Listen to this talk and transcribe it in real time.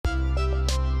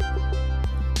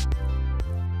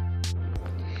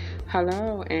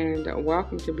Hello and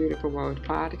welcome to Beautiful World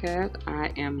Podcast.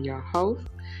 I am your host,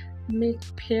 Miss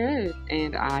Pierce,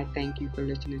 and I thank you for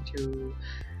listening to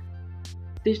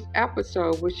this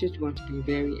episode, which is going to be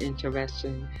very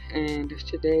interesting. And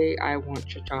today I want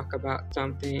to talk about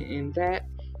something, and that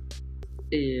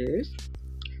is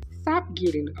stop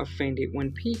getting offended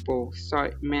when people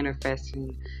start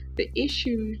manifesting the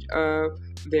issues of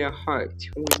their heart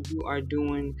when you are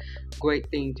doing great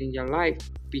things in your life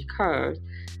because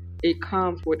it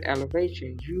comes with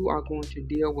elevation. You are going to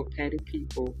deal with petty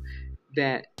people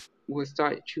that will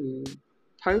start to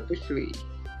purposely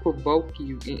provoke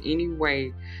you in any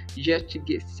way just to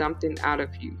get something out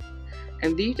of you.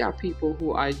 And these are people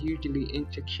who are usually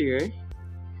insecure.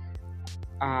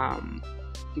 Um,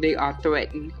 they are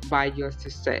threatened by your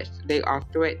success. They are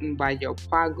threatened by your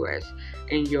progress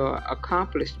and your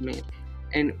accomplishment.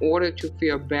 In order to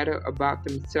feel better about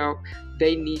themselves,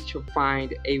 they need to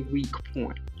find a weak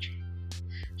point.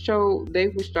 So they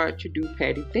will start to do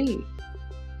petty things.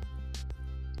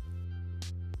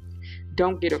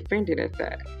 Don't get offended at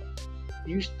that.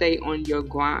 You stay on your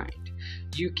grind.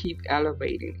 You keep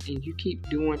elevating and you keep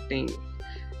doing things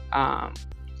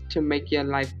to make your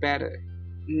life better.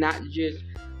 Not just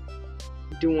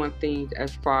doing things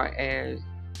as far as,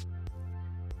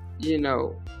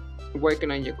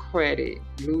 working on your credit,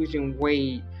 losing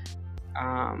weight,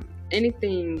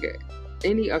 anything,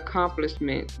 any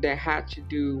accomplishment that had to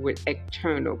do with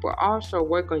external, but also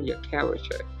work on your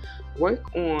character.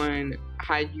 Work on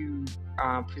how you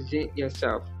present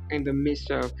yourself in the midst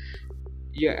of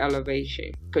your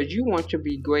elevation, because you want to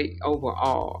be great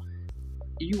overall.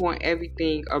 You want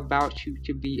everything about you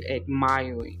to be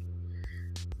admiring.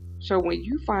 So when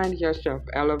you find yourself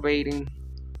elevating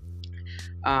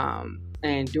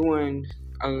and doing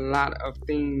a lot of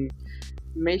things,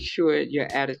 make sure your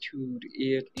attitude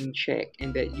is in check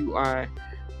and that you are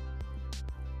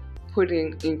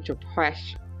putting into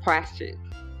practice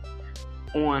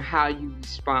on how you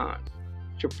respond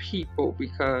to people,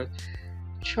 because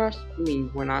trust me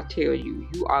when I tell you,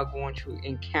 you are going to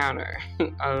encounter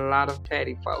a lot of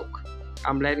petty folk.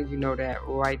 I'm letting you know that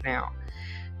right now.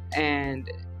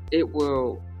 And it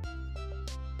will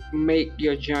make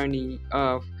your journey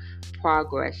of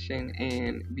progression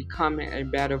and becoming a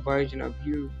better version of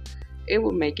you, it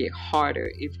will make it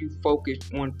harder if you focus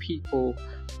on people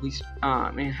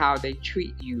and how they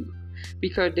treat you,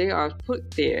 because they are put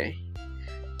there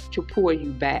to pull you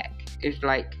back. It's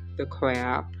like the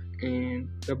crab and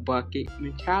the bucket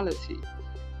mentality.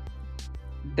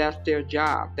 That's their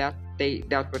job. That's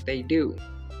what they do.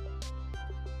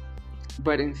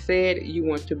 But instead, you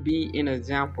want to be an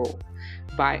example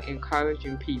by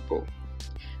encouraging people.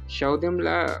 Show them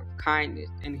love, kindness,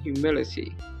 and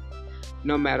humility.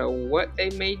 No matter what they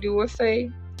may do or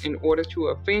say, in order to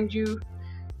offend you,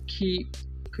 keep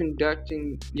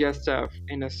conducting yourself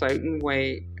in a certain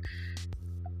way,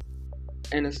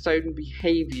 in a certain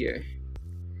behavior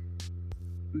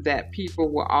that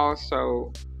people will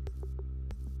also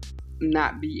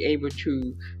not be able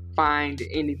to find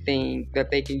anything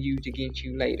that they can use against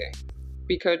you later.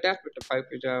 Because that's what the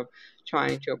purpose of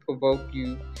trying to provoke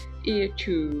you is,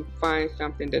 to find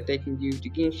something that they can use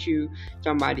against you.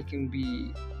 Somebody can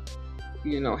be,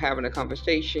 having a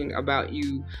conversation about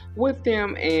you with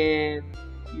them, and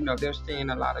they're saying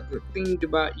a lot of good things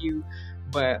about you,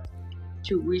 but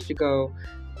 2 weeks ago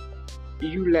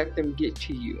you let them get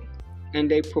to you and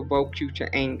they provoked you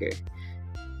to anger,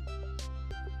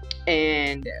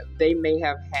 and they may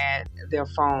have had their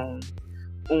phone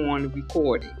on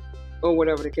recording or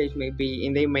whatever the case may be,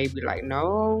 and they may be like,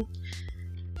 no,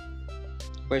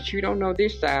 but you don't know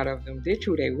this side of them. This is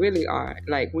who they really are.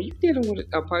 Like, when you're dealing with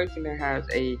a person that has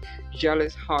a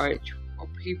jealous heart, or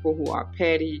people who are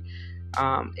petty,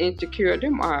 insecure,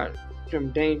 them are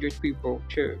some dangerous people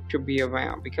to be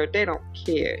around, because they don't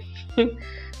care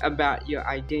about your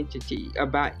identity,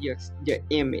 about your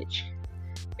image,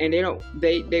 and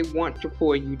they want to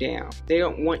pull you down. They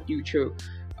don't want you to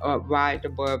rise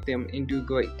above them and do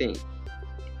great things.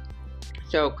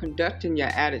 So conducting your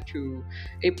attitude,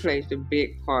 it plays a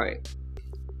big part.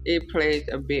 It plays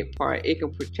a big part. It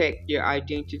can protect your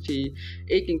identity.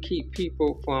 It can keep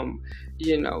people from,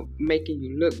 making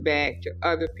you look back to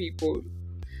other people.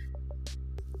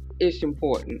 It's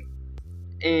important.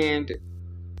 And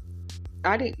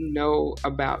I didn't know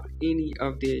about any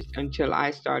of this until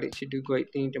I started to do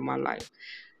great things in my life.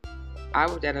 I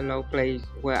was at a low place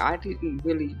where I didn't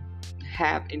really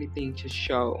have anything to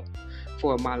show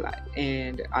for my life,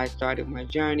 and I started my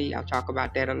journey. I talk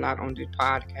about that a lot on this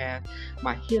podcast,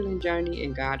 my healing journey,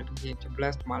 and God began to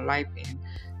bless my life in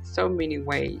so many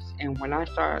ways. And when I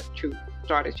started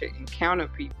started to encounter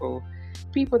people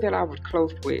that I was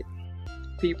close with,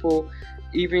 people,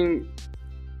 even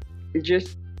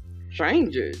just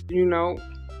strangers,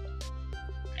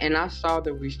 and I saw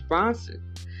the responses.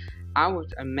 I was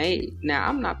amazed. Now,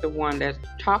 I'm not the one that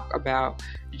talk about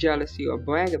jealousy or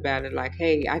brag about it like,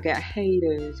 hey, I got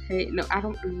haters. Hey, no, I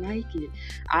don't like it.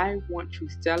 I want to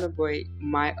celebrate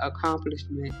my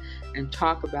accomplishment and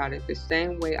talk about it the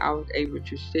same way I was able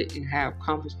to sit and have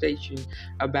conversations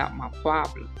about my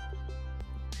problem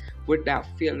without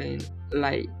feeling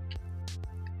like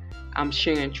I'm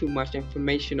sharing too much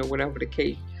information or whatever the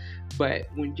case. But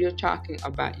when you're talking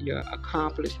about your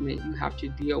accomplishment, you have to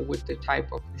deal with the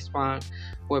type of response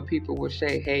where people will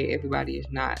say, hey, everybody is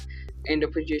not in the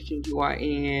position you are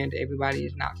in, everybody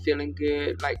is not feeling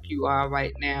good like you are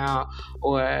right now,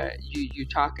 or you're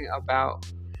talking about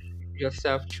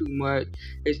yourself too much.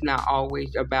 It's not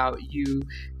always about you.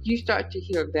 You start to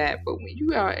hear that, but when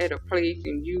you are at a place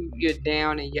and you're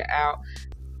down and you're out,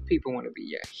 people want to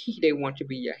be they want to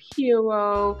be your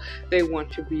hero. They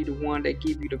want to be the one that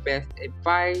give you the best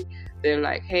advice. They're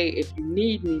like, hey, if you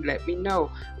need me, let me know.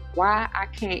 Why I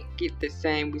can't get the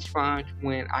same response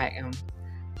when I am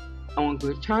on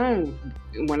good terms,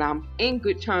 when I'm in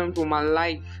good terms with my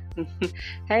life?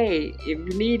 Hey, if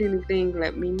you need anything,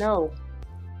 let me know.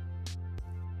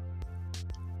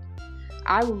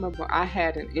 I remember I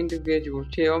had an individual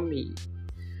tell me,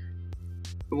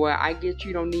 well, I guess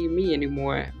you don't need me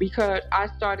anymore, because I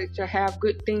started to have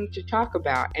good things to talk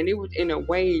about, and it was in a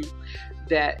way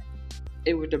that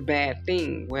it was a bad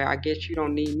thing, where I guess you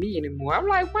don't need me anymore. I'm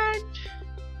like, what?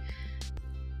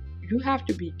 You have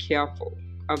to be careful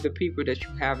of the people that you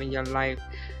have in your life,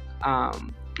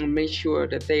 and make sure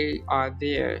that they are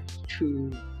there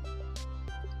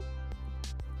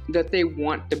that they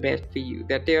want the best for you,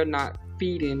 that they're not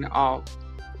feeding off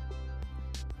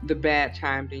the bad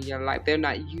times in your life. They're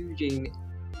not using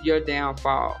your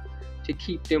downfall to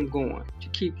keep them going, to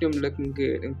keep them looking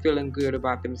good and feeling good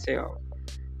about themselves.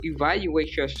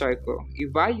 Evaluate your circle.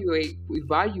 Evaluate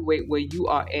where you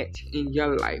are at in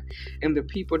your life and the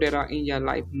people that are in your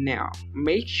life now.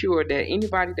 Make sure that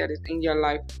anybody that is in your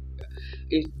life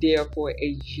is there for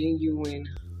a genuine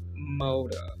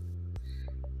motive.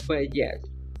 But yes,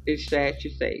 it's sad to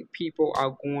say, people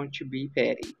are going to be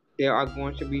petty. There are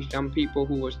going to be some people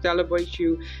who will celebrate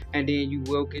you, and then you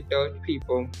will get those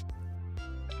people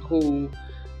who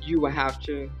you will have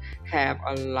to have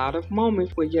a lot of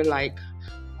moments where you're like,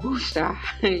 woosah.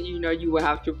 You will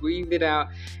have to breathe it out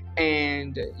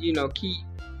and,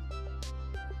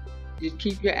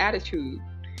 keep your attitude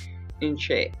in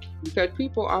check, because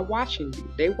people are watching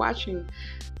you. They're watching,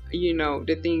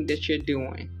 the thing that you're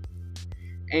doing.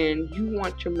 And you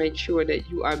want to make sure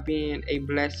that you are being a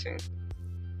blessing.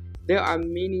 There are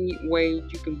many ways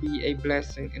you can be a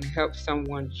blessing and help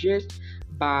someone just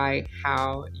by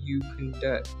how you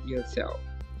conduct yourself.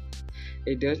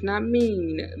 It does not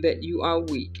mean that you are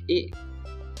weak. It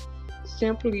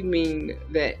simply means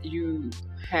that you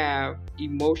have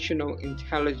emotional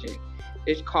intelligence.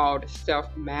 It's called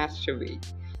self-mastery,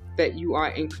 that you are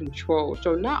in control.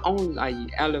 So not only are you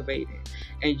elevating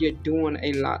and you're doing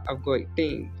a lot of great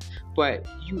things, but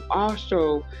you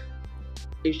also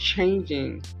is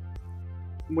changing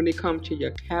when it comes to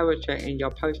your character and your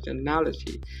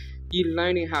personality. You're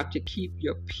learning how to keep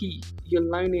your peace. You're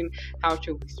learning how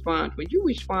to respond. When you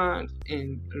respond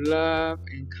in love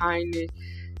and kindness,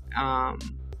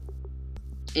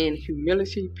 and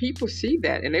humility, people see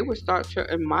that and they will start to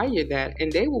admire that,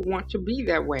 and they will want to be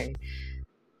that way.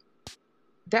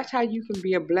 That's how you can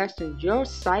be a blessing. Your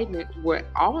silence will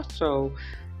also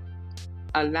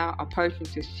allow a person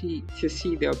to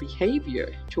see their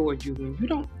behavior towards you. When you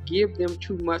don't give them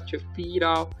too much to feed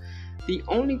off, the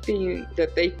only thing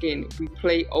that they can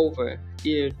replay over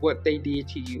is what they did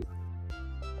to you.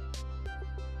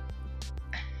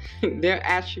 Their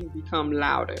actions become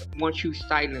louder once you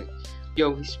silence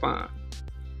your response.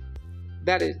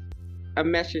 That is a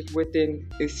message within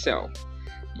itself.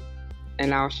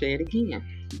 And I'll say it again.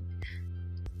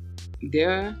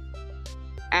 Their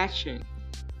action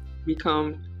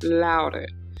becomes louder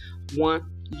once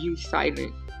you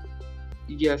silence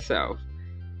yourself.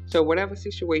 So whatever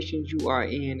situation you are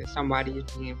in, if somebody is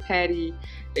being petty,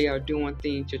 they are doing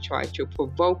things to try to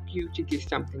provoke you, to get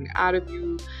something out of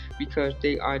you because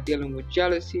they are dealing with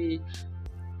jealousy,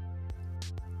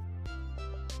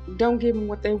 don't give them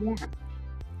what they want.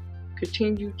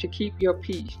 Continue to keep your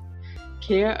peace.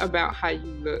 Care about how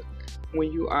you look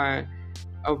when you are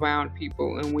around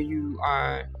people and when you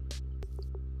are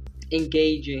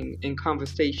engaging in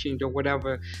conversations or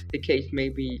whatever the case may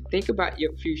be. Think about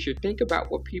your future. Think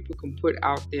about what people can put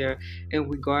out there in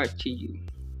regard to you.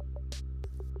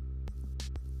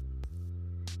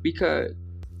 Because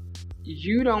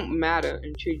you don't matter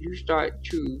until you start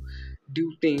to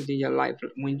do things in your life.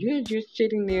 When you're just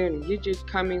sitting there and you're just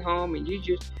coming home and you're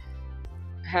just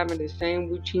having the same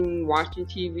routine, watching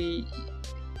TV,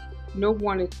 no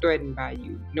one is threatened by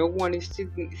you. No one is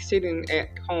sitting at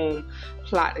home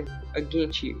plotting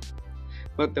against you.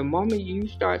 But the moment you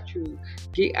start to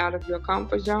get out of your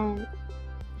comfort zone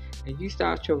and you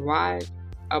start to rise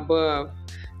above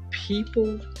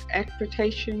people's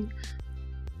expectation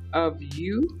of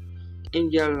you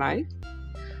in your life,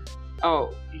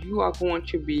 oh, you are going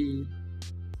to be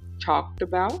talked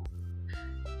about.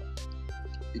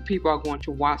 People are going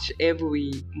to watch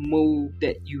every move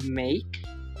that you make.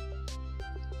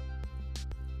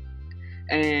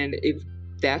 And if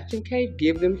that's the case,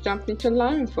 give them something to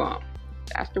learn from.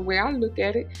 That's the way I look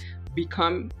at it.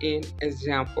 Become an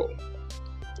example.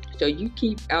 So you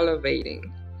keep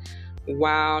elevating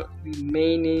while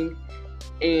remaining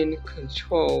in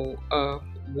control of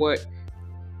what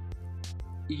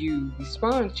you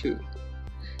respond to.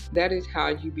 That is how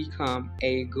you become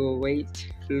a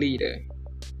great leader.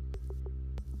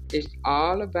 It's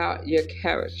all about your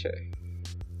character,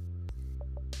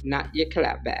 not your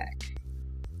clap back.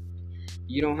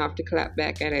 You don't have to clap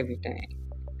back at everything.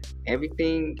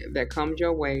 Everything that comes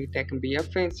your way that can be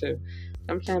offensive,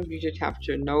 sometimes you just have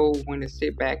to know when to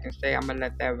sit back and say, I'm going to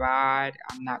let that ride.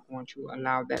 I'm not going to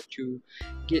allow that to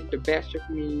get the best of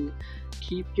me.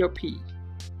 Keep your peace.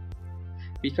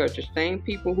 Because the same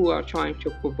people who are trying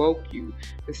to provoke you,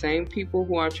 the same people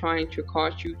who are trying to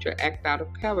cause you to act out of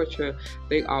character,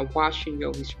 they are watching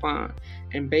your response.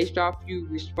 And based off you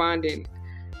responding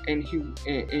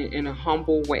in a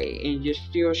humble way, and you're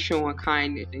still showing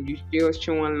kindness, and you're still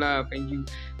showing love, and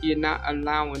you're not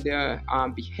allowing their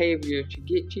behavior to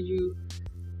get to you,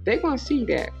 they're going to see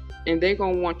that, and they're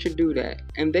going to want to do that,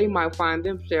 and they might find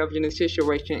themselves in a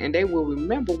situation, and they will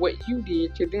remember what you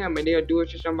did to them, and they'll do it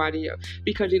to somebody else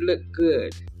because it looked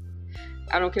good.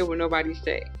 I don't care what nobody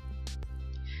say.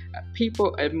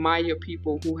 People admire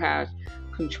people who have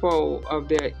control of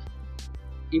their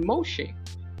emotion.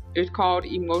 It's called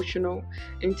emotional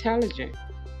intelligence.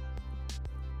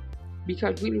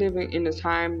 Because we live in a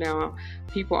time now,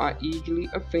 people are easily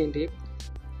offended.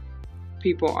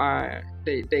 People are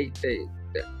they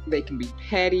can be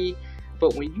petty,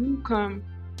 but when you come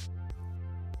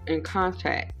in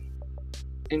contact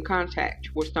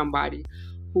with somebody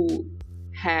who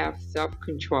have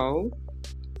self-control,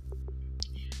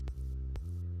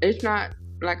 it's not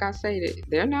like I say that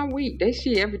they're not weak. They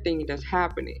see everything that's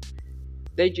happening.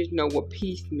 They just know what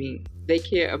peace means. They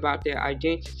care about their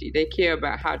identity. They care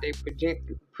about how they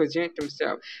present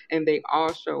themselves. And they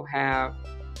also have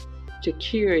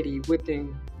security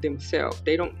within themselves.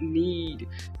 They don't need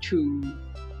to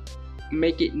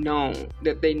make it known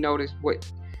that they notice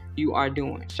what you are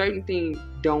doing. Certain things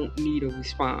don't need a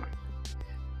response.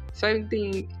 Certain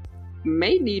things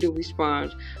may need a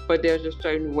response, but there's a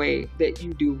certain way that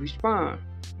you do respond.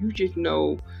 You just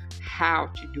know how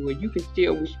to do it. You can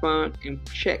still respond and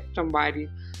check somebody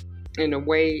in a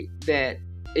way that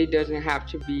it doesn't have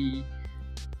to be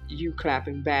you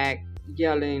clapping back,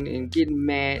 yelling, and getting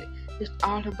mad. It's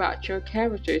all about your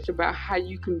character. It's about how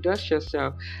you conduct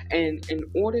yourself. And in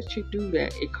order to do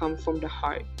that, it comes from the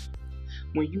heart.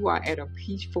 When you are at a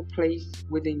peaceful place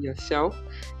within yourself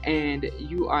and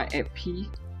you are at peace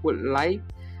with life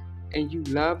and you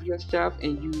love yourself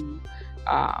and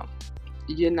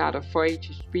you're not afraid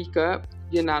to speak up.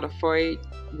 You're not afraid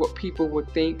what people would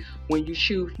think. When you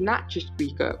choose not to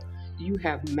speak up, you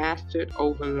have mastered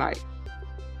over life.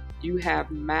 You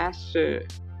have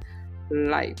mastered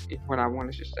life is what I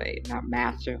wanted to say. Not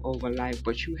master over life,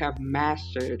 but you have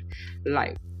mastered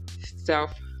life.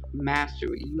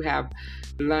 Self-mastery. You have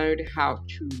learned how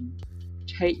to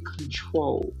take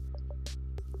control.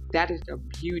 That is the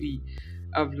beauty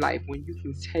of life, when you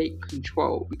can take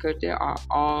control, because there are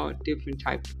all different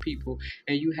types of people,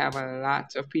 and you have a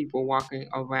lot of people walking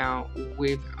around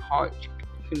with heart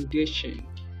condition.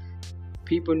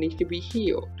 People need to be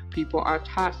healed. People are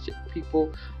toxic.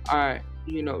 People are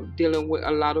dealing with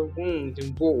a lot of wounds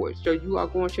and voids. So you are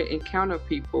going to encounter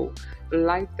people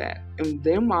like that, and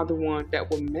them are the ones that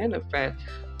will manifest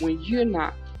when you're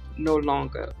no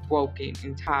longer broken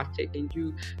and toxic, and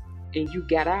you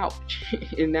got out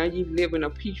and now you live in a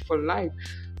peaceful life.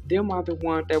 Them are the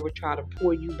ones that will try to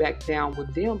pull you back down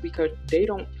with them, because they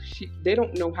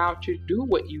don't know how to do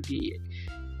what you did.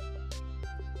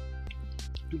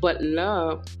 But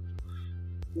love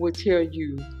will tell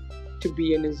you to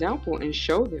be an example and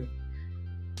show them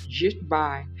just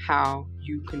by how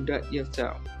you conduct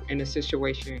yourself in a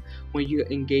situation when you're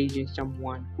engaging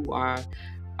someone who are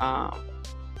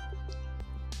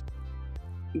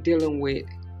dealing with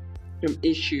some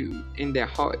issue in their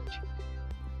heart.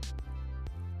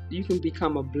 You can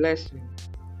become a blessing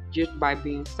just by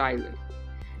being silent.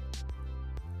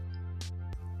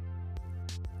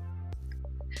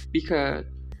 Because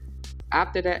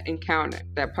after that encounter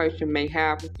that person may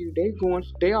have with you,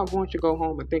 they are going to go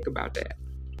home and think about that.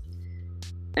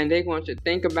 And they're going to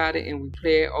think about it and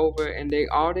replay it over, and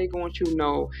all they're going to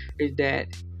know is that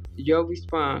your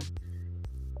response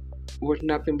was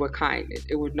nothing but kindness.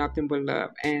 It was nothing but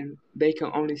love. And they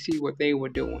can only see what they were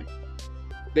doing.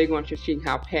 They're going to see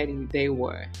how petty they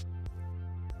were.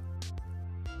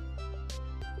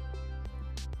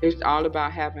 It's all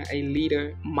about having a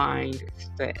leader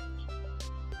mindset.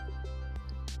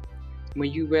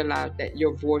 When you realize that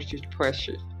your voice is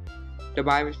precious. The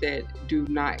Bible said, do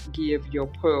not give your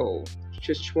pearl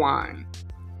to swine.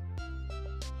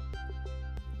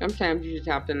 Sometimes you just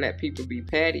have to let people be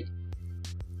petty.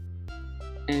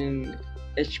 And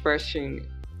expressing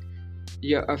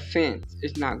your offense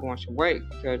is not going to work,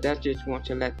 because that's just going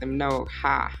to let them know,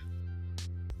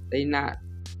 they're not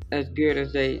as good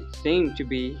as they seem to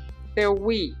be. They're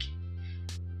weak.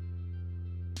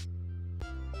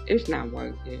 It's not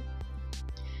worth it.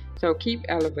 So keep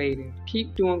elevating.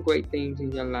 Keep doing great things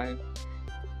in your life.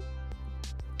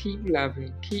 Keep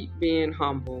loving. Keep being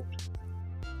humble.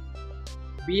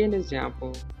 Be an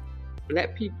example.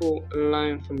 Let people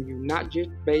learn from you, not just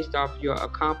based off your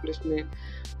accomplishment,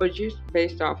 but just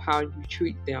based off how you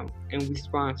treat them and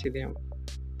respond to them.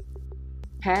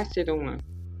 Pass it on,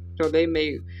 so they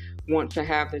may want to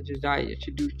have the desire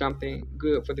to do something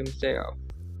good for themselves.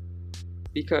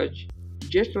 Because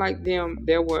just like them,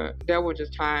 there was a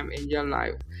time in your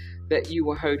life that you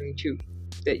were hurting too,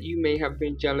 that you may have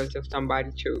been jealous of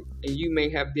somebody too, and you may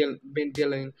have been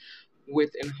dealing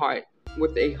with a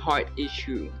heart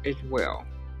issue as well.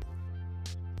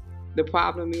 The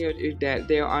problem is that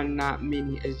there are not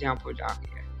many examples out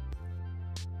here.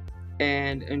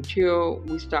 And until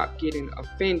we stop getting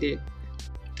offended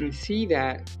and see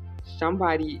that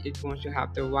somebody is going to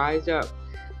have to rise up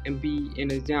and be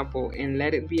an example and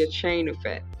let it be a chain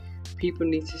effect, people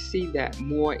need to see that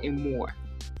more and more.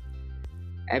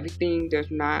 Everything does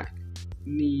not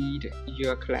need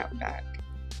your clap back.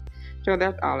 So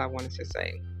that's all I wanted to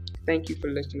say. Thank you for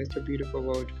listening to Beautiful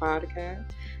Words Podcast,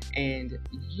 and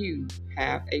you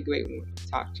have a great one.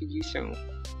 Talk to you soon.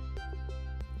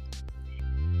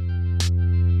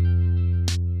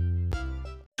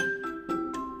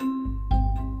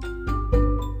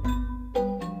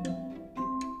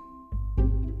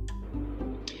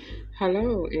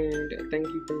 Hello, and thank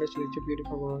you for listening to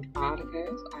Beautiful World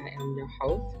Podcast. I am your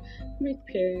host, Miss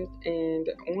Pierce, and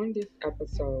on this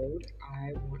episode,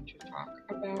 I want to talk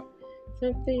about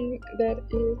something that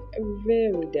is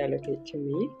very delicate to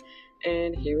me,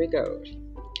 and here it goes.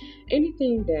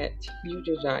 Anything that you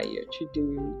desire to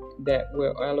do that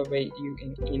will elevate you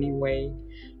in any way,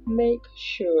 make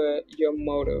sure your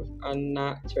motives are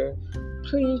not to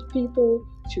please people,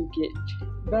 to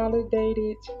get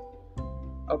validated,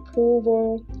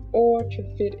 approval, or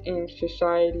to fit in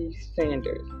society's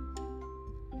standards.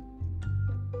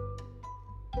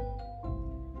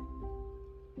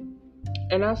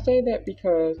 And I say that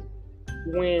because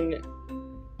when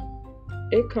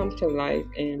it comes to life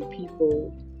and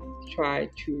people try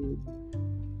to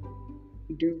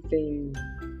do things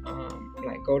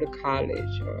like go to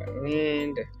college or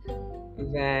land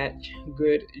that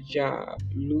good job,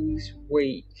 lose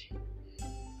weight,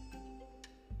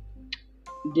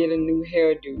 get a new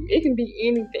hairdo. It can be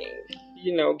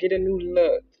anything, get a new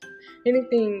look.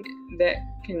 Anything that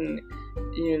can,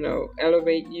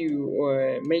 elevate you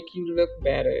or make you look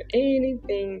better.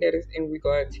 Anything that is in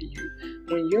regard to you.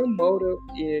 When your motive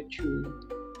is to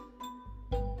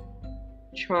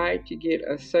try to get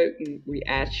a certain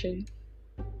reaction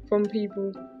from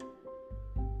people,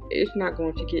 it's not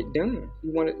going to get done.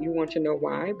 You want to know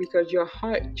why? Because your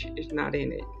heart is not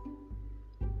in it.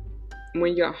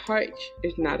 When your heart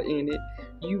is not in it,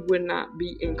 you will not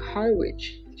be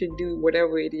encouraged to do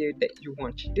whatever it is that you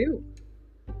want to do.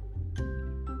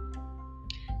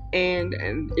 And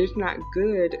it's not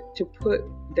good to put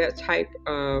that type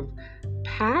of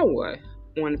power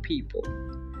on people.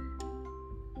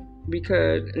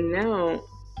 Because now,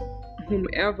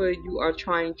 whomever you are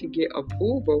trying to get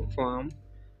approval from,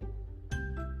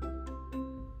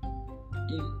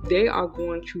 they are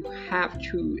going to have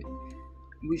to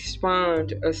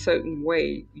respond a certain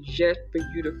way just for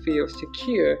you to feel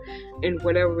secure in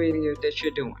whatever it is that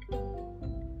you're doing.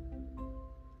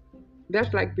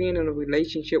 That's like being in a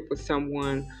relationship with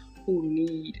someone who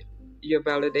need your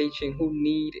validation, who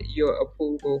need your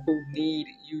approval, who need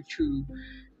you to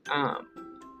um,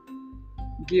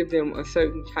 give them a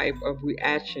certain type of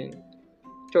reaction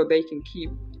so they can keep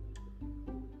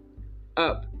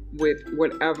up with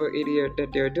whatever it is that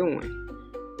they're doing.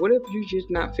 What if you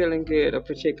just not feeling good a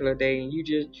particular day and you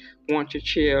just want to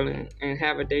chill and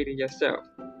have a day to yourself?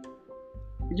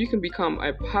 You can become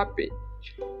a puppet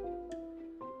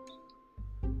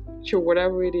to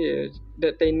whatever it is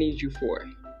that they need you for.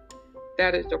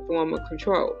 That is a form of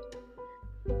control.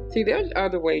 See, there's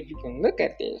other ways you can look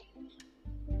at this.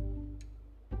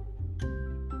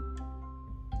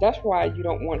 That's why you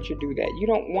don't want to do that. You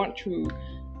don't want to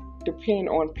depend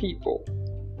on people.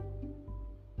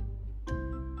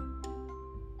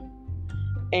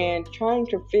 And trying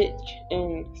to fit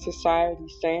in society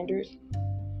standards,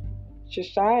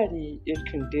 society is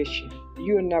conditioned.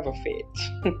 You'll never fit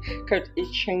because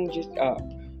it changes up.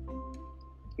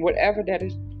 Whatever that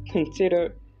is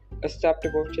considered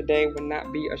acceptable today will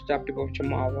not be acceptable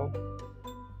tomorrow.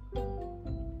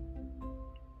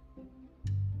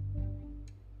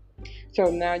 So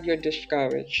now you're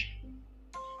discouraged.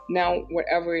 Now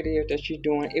whatever it is that you're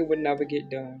doing, it will never get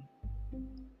done.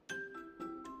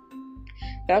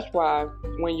 That's why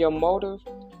when your motives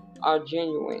are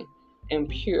genuine and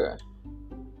pure,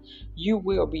 you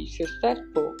will be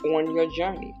successful on your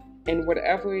journey. And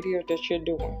whatever it is that you're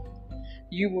doing,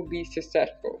 you will be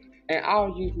successful. And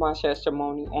I'll use my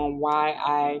testimony on why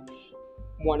I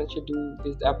wanted to do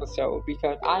this episode,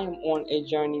 because I am on a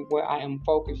journey where I am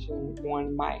focusing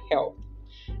on my health.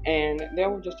 And there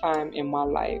was a time in my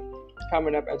life,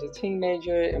 coming up as a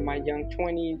teenager in my young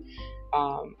 20s,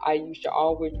 I used to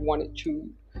always wanted to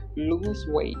lose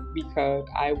weight because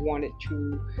I wanted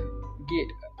to get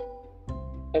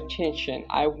attention.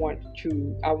 I wanted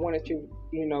to,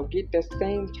 get the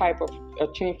same type of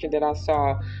attention that I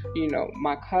saw,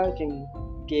 my cousin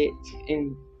get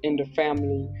in the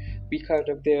family because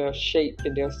of their shape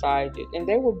and their sizes. And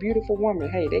they were beautiful women.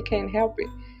 Hey, they can't help it.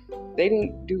 They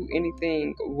didn't do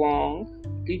anything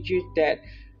wrong. It's just that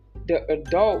the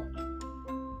adult,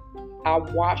 I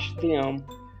watched them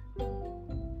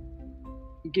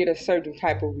get a certain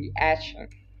type of reaction.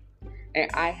 And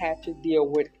I had to deal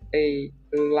with a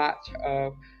lot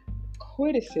of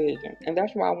criticism. And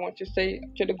that's why I want to say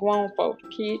to the grown folks,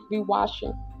 kids be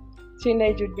watching.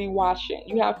 Teenagers be watching.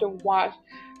 You have to watch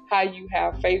how you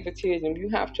have favoritism. You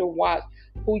have to watch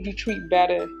who you treat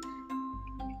better.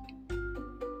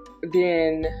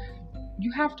 Then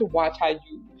you have to watch how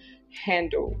you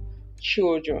handle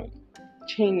children,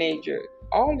 teenagers.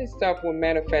 All this stuff will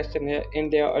manifest in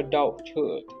their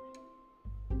adulthood.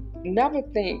 Never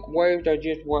think words are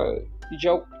just words.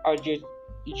 Jokes are just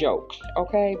jokes,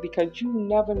 okay? Because you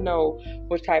never know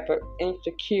what type of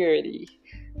insecurity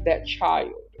that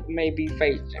child may be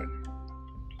facing.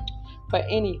 But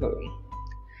anywho,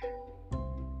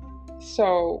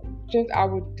 so since I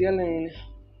was dealing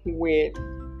with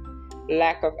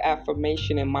lack of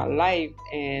affirmation in my life,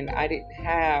 and I didn't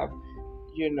have,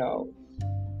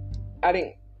 I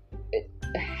didn't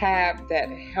have that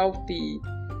healthy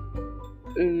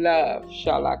love,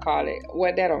 shall I call it?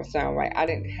 Well, that don't sound right. I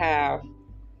didn't have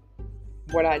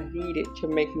what I needed to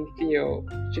make me feel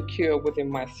secure within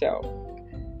myself.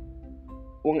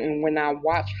 When I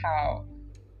watch how,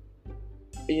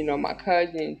 my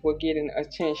cousins were getting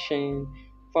attention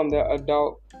from the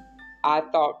adult, I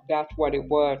thought that's what it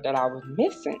was that I was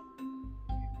missing.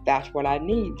 That's what I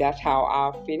need. That's how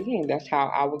I'll fit in. That's how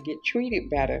I will get treated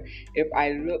better if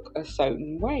I look a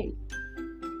certain way.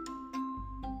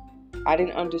 I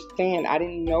didn't understand. I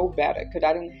didn't know better because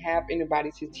I didn't have anybody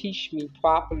to teach me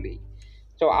properly.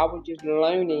 So I was just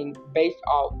learning based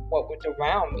off what was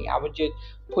around me. I was just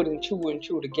putting two and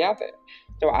two together.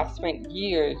 So I spent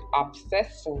years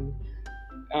obsessing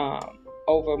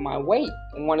over my weight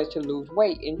and wanted to lose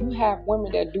weight. And you have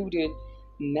women that do this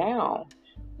now.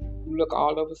 You look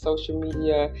all over social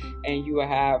media and you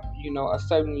have, a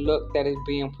certain look that is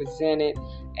being presented,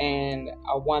 and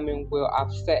a woman will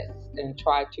obsess and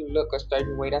try to look a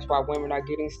certain way. That's why women are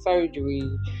getting surgery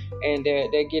and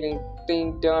they're getting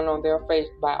things done on their face.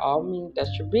 By all means, that's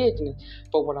your business.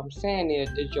 But what I'm saying is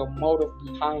your motive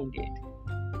behind it.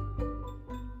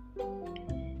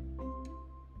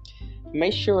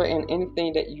 Make sure in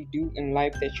anything that you do in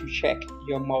life that you check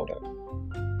your motive.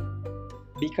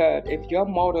 Because if your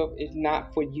motive is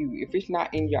not for you, if it's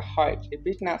not in your heart, if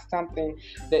it's not something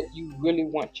that you really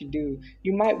want to do,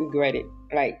 you might regret it.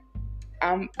 Like,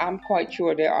 I'm quite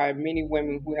sure there are many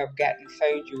women who have gotten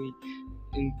surgery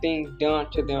and things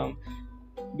done to them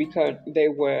because they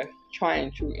were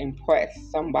trying to impress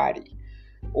somebody.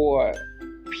 or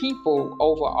people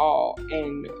overall,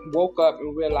 and woke up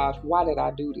and realized, why did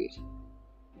I do this?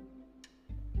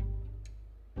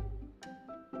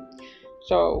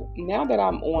 So now that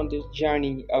I'm on this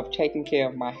journey of taking care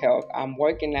of my health, I'm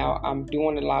working out, I'm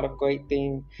doing a lot of great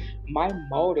things. My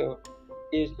motive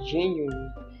is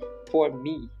genuine for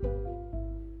me.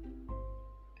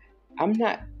 I'm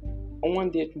not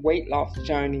on this weight loss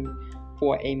journey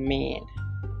for a man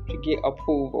to get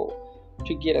approval,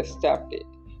 to get accepted,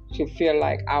 to feel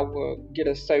like I will get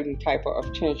a certain type of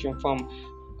attention from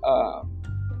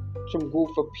some group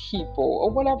of people,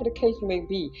 or whatever the case may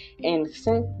be. And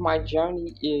since my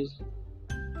journey is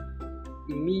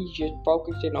me just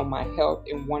focusing on my health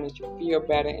and wanting to feel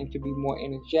better and to be more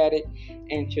energetic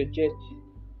and to just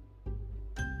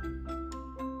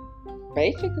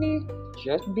basically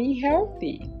just be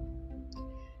healthy,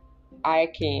 I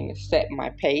can set my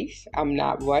pace. I'm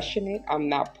not rushing it. I'm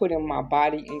not putting my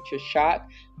body into shock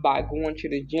by going to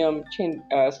the gym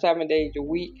 7 days a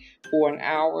week for an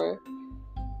hour.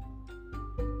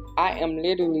 I am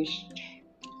literally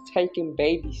taking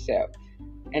baby steps,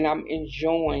 and I'm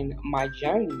enjoying my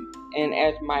journey. And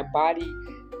as my body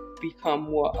become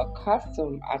more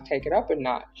accustomed, I take it up a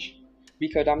notch,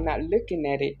 because I'm not looking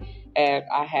at it as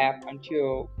I have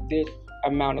until this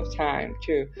amount of time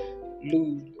to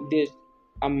lose this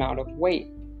amount of weight.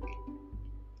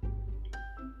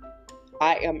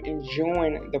 I am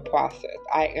enjoying the process.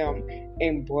 I am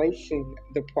embracing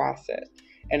the process.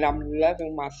 And I'm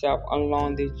loving myself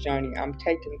along this journey. I'm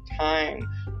taking time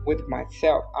with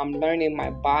myself. I'm learning my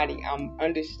body. I'm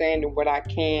understanding what I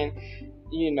can,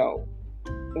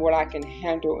 what I can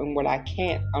handle and what I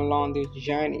can't along this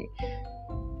journey.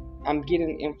 I'm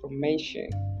getting information.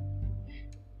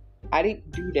 I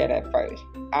didn't do that at first.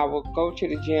 I would go to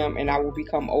the gym and I would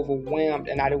become overwhelmed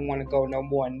and I didn't want to go no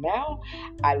more. Now,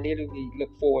 I literally look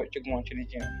forward to going to the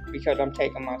gym because I'm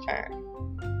taking my time.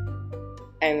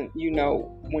 And,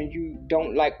 when you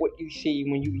don't like what you see,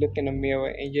 when you look in the mirror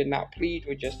and you're not pleased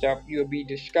with yourself, you'll be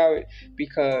discouraged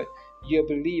because you're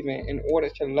believing in order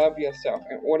to love yourself,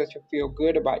 in order to feel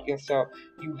good about yourself,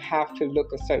 you have to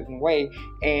look a certain way,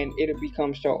 and it'll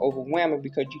become so overwhelming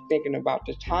because you're thinking about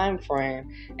the time frame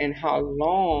and how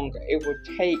long it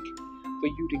will take for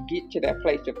you to get to that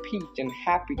place of peace and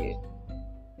happiness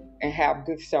and have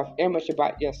good self-image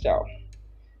about yourself.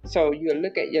 So you'll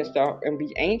look at yourself and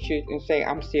be anxious and say,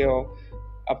 I'm still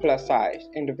a plus size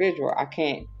individual. I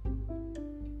can't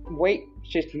wait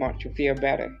 6 months to feel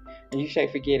better. And you say,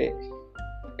 forget it.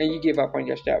 And you give up on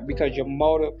yourself because your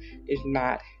motive is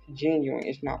not genuine.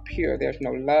 It's not pure. There's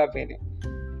no love in it.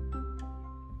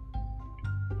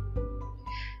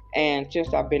 And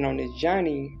since I've been on this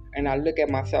journey and I look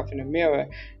at myself in the mirror,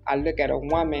 I look at a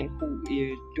woman who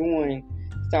is doing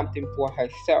something for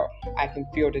herself. I can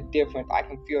feel the difference. I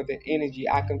can feel the energy.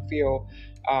 I can feel,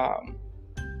 I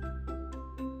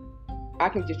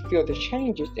can just feel the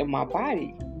changes in my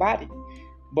body.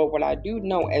 But what I do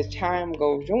know, as time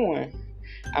goes on,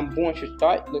 I'm going to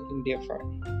start looking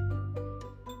different.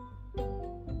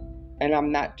 And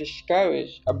I'm not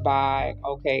discouraged by,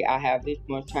 okay, I have this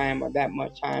much time or that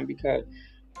much time, because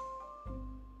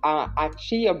I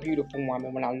see a beautiful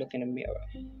woman when I look in the mirror.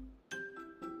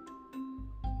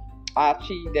 I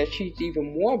see that she's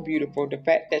even more beautiful, the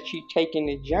fact that she's taking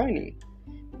the journey.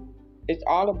 It's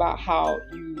all about how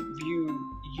you view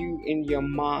you in your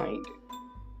mind.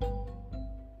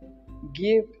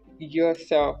 Give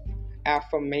yourself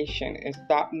affirmation and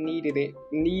stop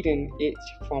needing it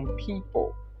from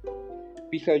people,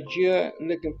 because you're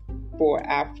looking for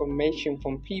affirmation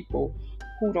from people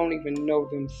who don't even know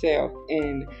themselves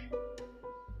and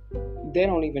they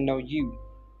don't even know you.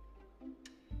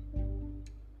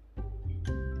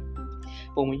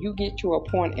 But when you get to a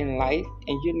point in life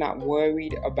and you're not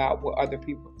worried about what other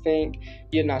people think,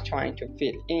 you're not trying to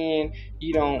fit in,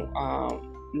 you don't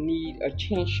need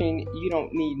attention, you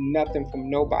don't need nothing from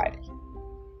nobody.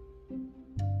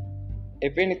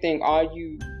 If anything, all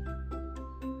you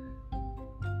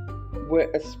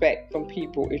would expect from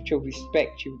people is to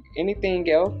respect you. Anything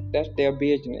else, that's their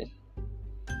business.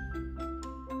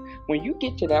 When you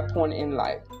get to that point in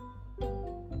life,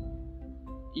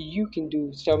 you can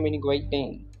do so many great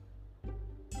things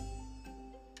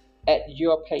at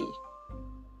your pace.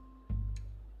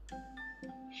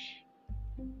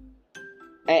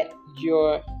 At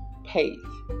your pace.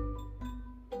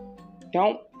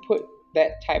 Don't put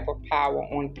that type of power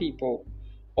on people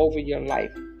over your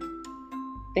life.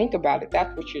 Think about it.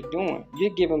 That's what you're doing.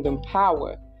 You're giving them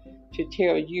power to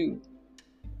tell you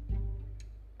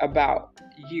about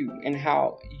you and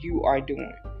how you are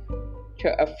doing,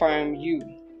 to affirm you.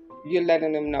 You're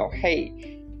letting them know,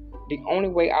 hey, The only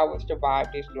way I will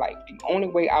survive this life, the only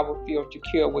way I will feel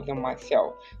secure within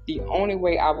myself, the only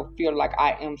way I will feel like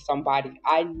I am somebody,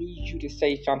 I need you to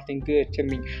say something good to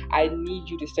me. I need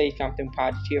you to say something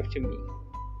positive to me.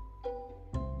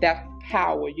 That's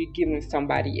power you're giving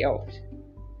somebody else.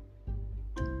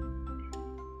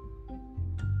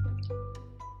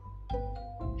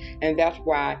 And that's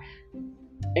why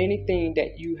anything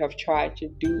that you have tried to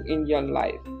do in your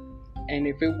life, and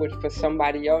if it was for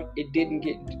somebody else, it didn't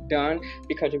get done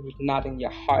because it was not in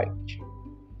your heart.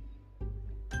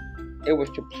 It was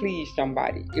to please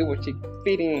somebody. It was to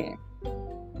fit in.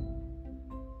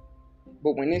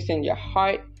 But when it's in your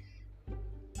heart,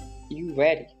 you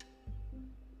ready.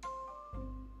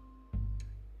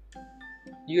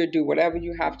 You'll do whatever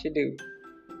you have to do.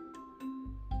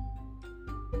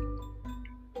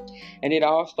 And it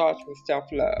all starts with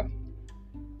self-love.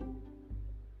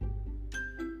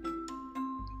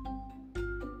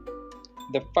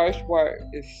 The first word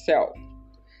is self.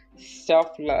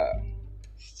 Self-love.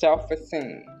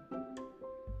 Self-esteem.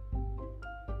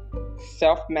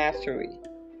 Self-mastery.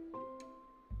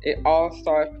 It all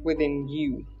starts within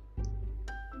you.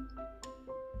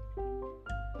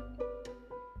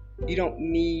 You don't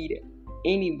need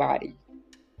anybody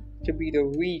to be the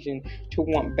reason to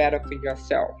want better for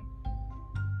yourself.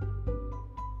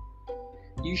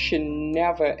 You should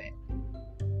never,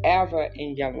 ever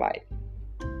in your life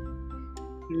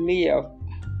live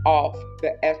off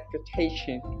the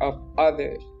expectation of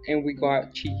others in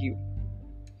regard to you,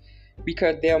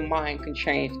 because their mind can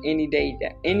change any day.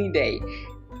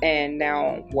 And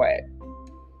now what?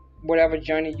 Whatever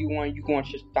journey you want, you're going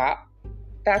to stop.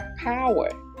 That's power.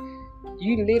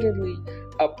 You literally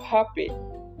a puppet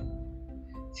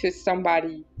to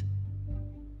somebody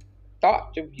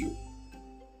thoughts of you.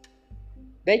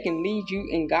 They can lead you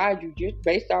and guide you just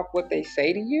based off what they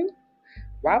say to you.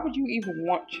 Why would you even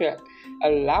want to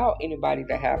allow anybody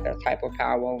to have that type of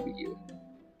power over you?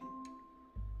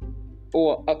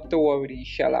 Or authority,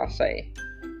 shall I say.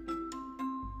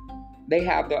 They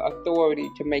have the authority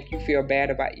to make you feel bad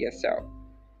about yourself.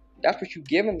 That's what you're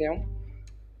giving them.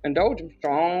 And those are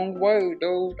strong words.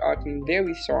 Those are some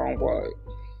very strong words.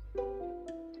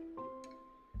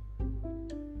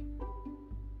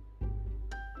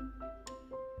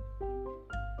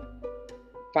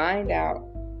 Find out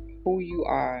who you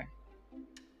are.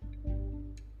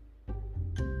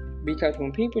 Because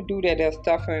when people do that, they're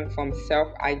suffering from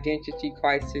self-identity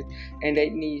crisis, and they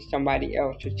need somebody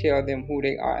else to tell them who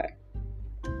they are.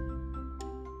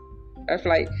 That's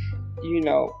like,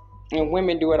 and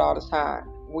women do it all the time.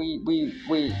 We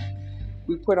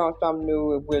put on something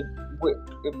new.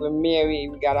 If we're married,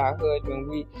 we got our husband.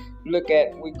 We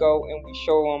go and we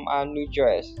show them our new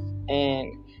dress.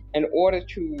 And in order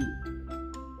to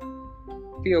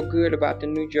feel good about the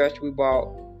new dress we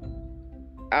bought,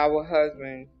 our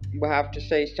husband will have to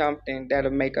say something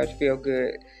that'll make us feel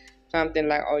good. Something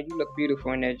like, "Oh, you look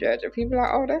beautiful in that dress." And people are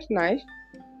like, "Oh, that's nice."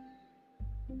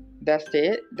 That's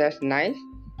it. That's nice.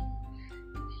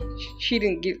 She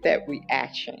didn't get that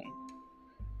reaction.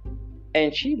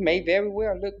 And she may very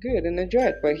well look good in the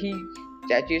dress, but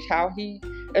that's just how he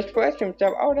expressed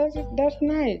himself. "Oh, that's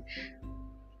nice."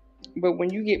 But when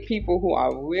you get people who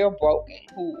are real broken,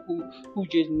 who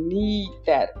just need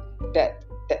that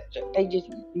they just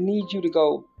need you to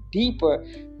go deeper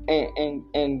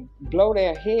and blow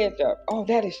their heads up. "Oh,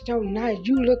 that is so nice.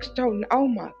 You look so, oh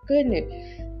my goodness."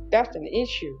 That's an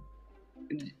issue.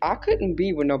 I couldn't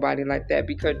be with nobody like that,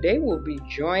 because they will be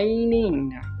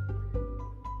draining.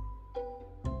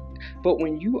 But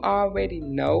when you already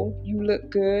know you look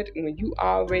good,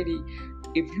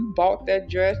 if you bought that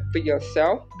dress for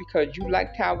yourself because you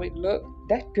liked how it looked,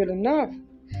 that's good enough.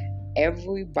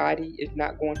 Everybody is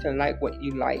not going to like what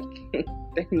you like.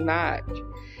 They're not.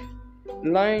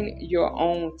 Learn your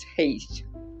own taste.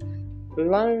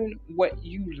 Learn what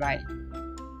you like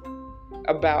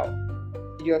about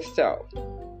yourself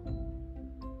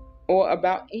or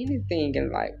about anything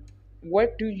in life.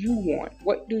 What do you want?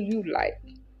 What do you like?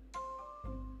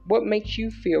 What makes you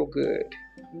feel good?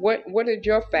 What is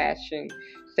your fashion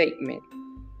statement?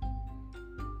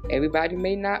 Everybody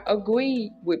may not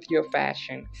agree with your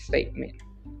fashion statement.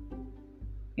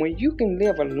 When you can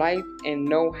live a life and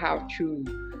know how to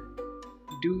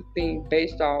do things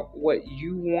based off what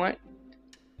you want,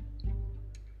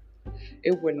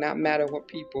 it would not matter what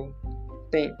people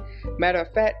think. Matter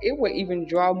of fact, it would even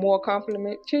draw more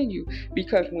compliment to you,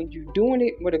 because when you're doing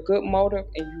it with a good motive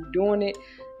and you're doing it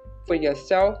for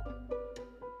yourself,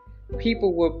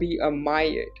 people will be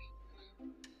admired.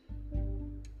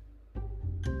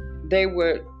 They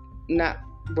would not,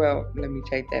 well, let me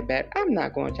take that back. I'm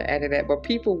not going to add to that, but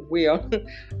people will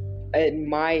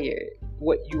admire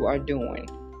what you are doing.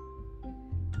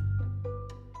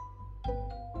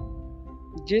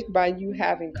 Just by you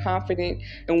having confidence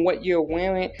in what you're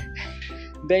wearing,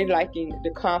 they liking the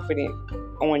confidence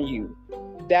on you.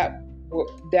 That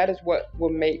is what will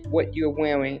make what you're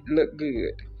wearing look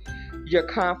good. You're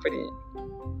confident.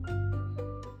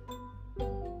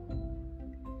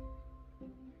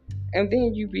 And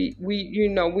then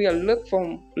we'll look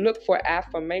for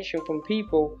affirmation from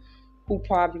people who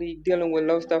probably dealing with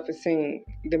low self-esteem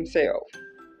themselves.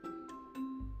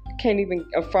 Can't even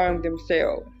affirm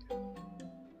themselves.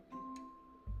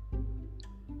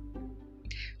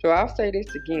 So I'll say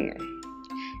this again.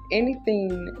 Anything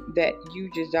that you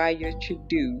desire to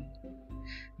do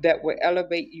that will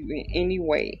elevate you in any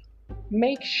way,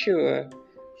 make sure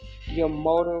your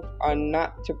motives are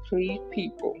not to please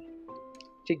people,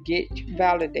 to get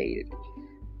validated,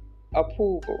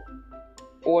 approval,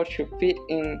 or to fit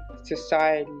in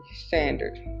society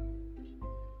standards.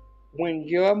 When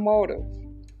your motives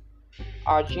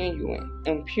are genuine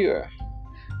and pure,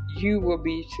 you will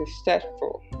be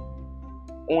successful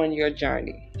on your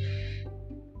journey.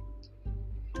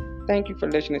 Thank you for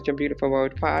listening to Beautiful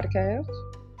World Podcast.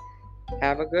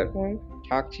 Have a good one.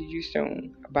 Talk to you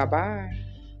soon. Bye-bye.